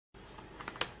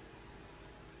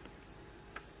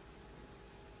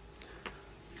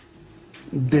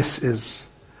This is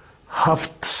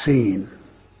Haft Seen,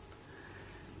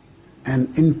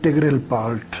 an integral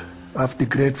part of the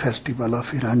great festival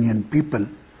of Iranian people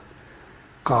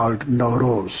called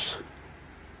Nowruz,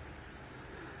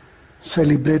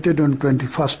 celebrated on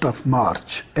 21st of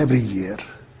March every year.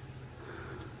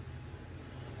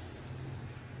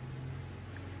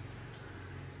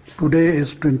 Today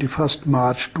is 21st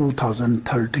March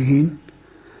 2013.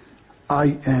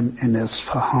 I am in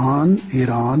Isfahan,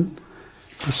 Iran,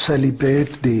 to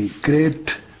celebrate the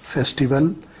great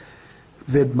festival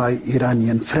with my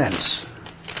Iranian friends.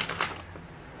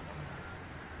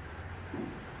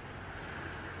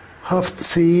 Haft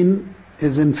Seen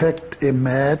is in fact a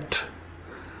mat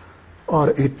or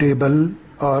a table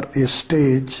or a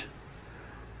stage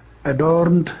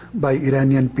adorned by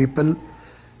Iranian people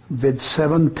with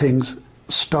 7 things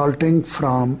starting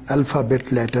from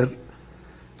alphabet letter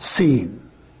Seen,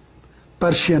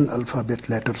 Persian alphabet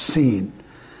letter Seen,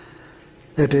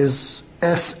 that is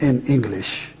S in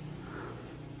English.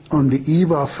 On the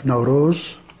eve of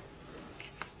Nowruz,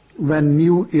 when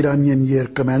new Iranian year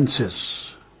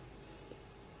commences,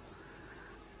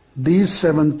 these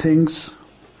 7 things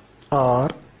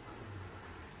are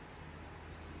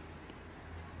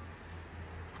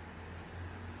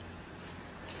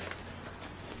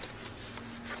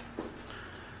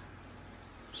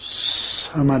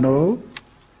Samanu,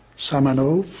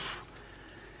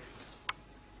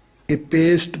 a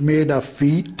paste made of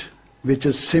wheat, which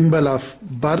is symbol of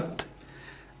birth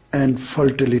and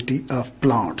fertility of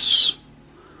plants.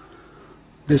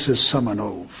 This is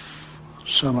Samanu.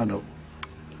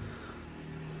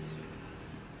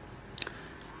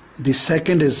 The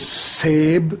second is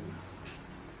Seeb,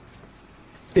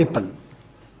 apple.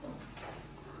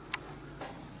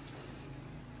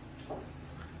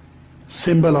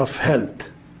 Symbol of health.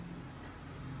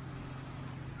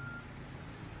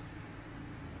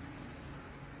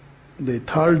 The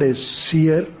third is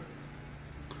Seer,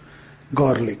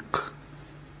 garlic.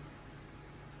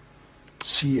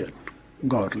 Seer,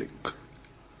 garlic.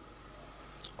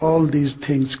 All these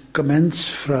things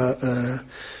commence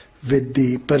with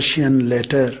the Persian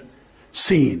letter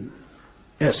Seen,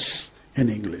 S in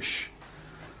English.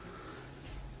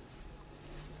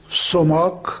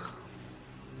 Somaq,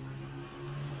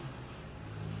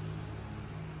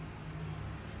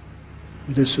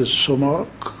 this is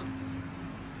Somaq,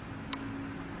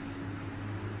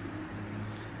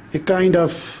 a kind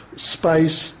of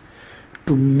spice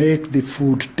to make the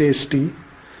food tasty.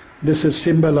 This is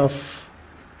symbol of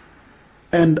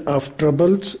end of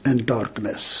troubles and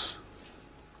darkness.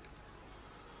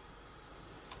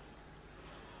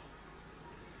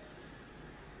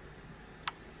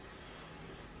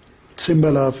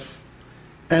 Symbol of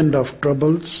end of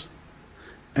troubles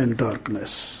and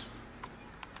darkness.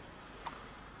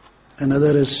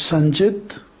 Another is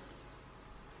Senjed.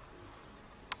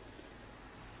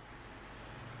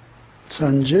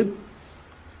 Senjed,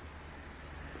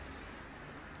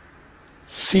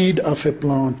 seed of a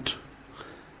plant.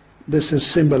 This is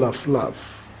symbol of love.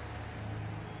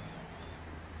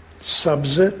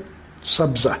 Sabzeh,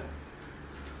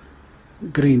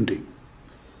 green tea.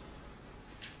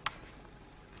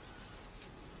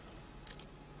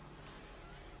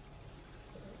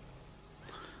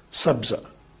 Sabzeh.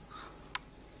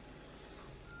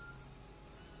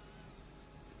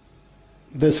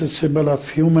 This is symbol of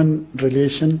human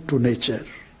relation to nature.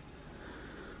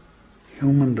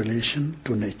 Human relation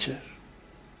to nature.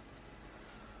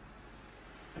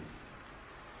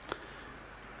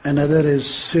 Another is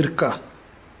Serkeh,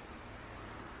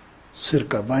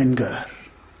 vinegar.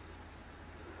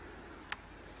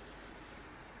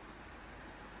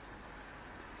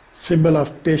 Symbol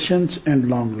of patience and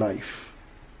long life.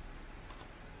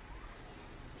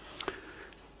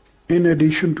 In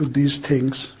addition to these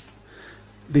things,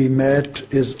 the mat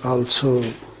is also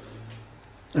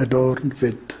adorned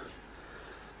with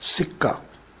sikka,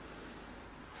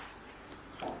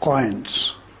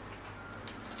 coins,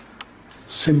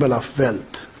 symbol of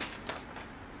wealth.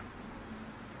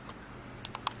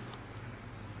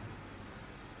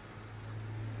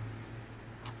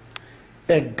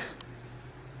 Egg,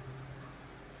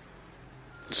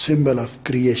 symbol of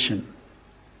creation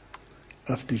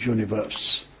of the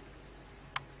universe.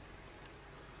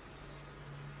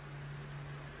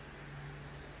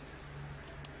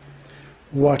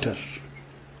 Water,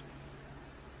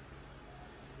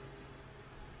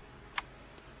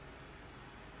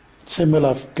 symbol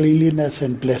of cleanliness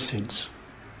and blessings.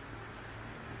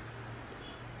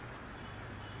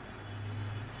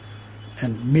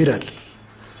 And mirror,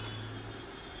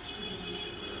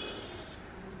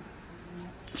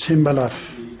 symbol of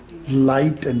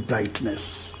light and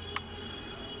brightness.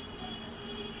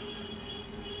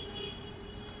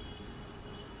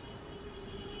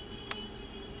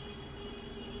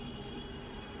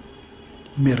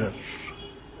 Mirror.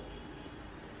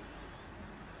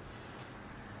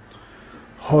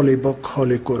 Holy Book,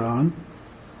 Holy Quran.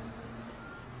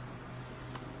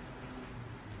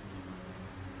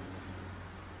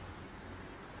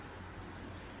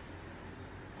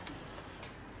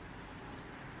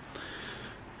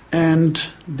 And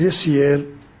this year,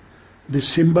 the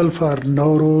symbol for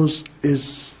Nowruz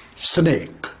is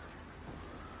snake.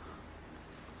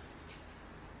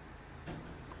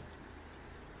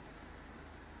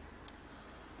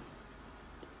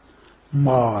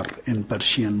 Mar in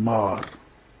Persian, mar.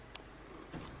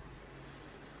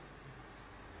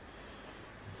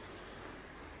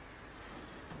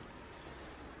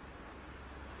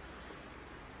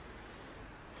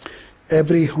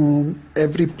 Every home,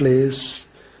 every place,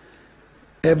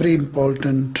 every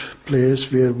important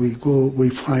place where we go, we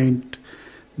find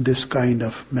this kind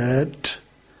of mat.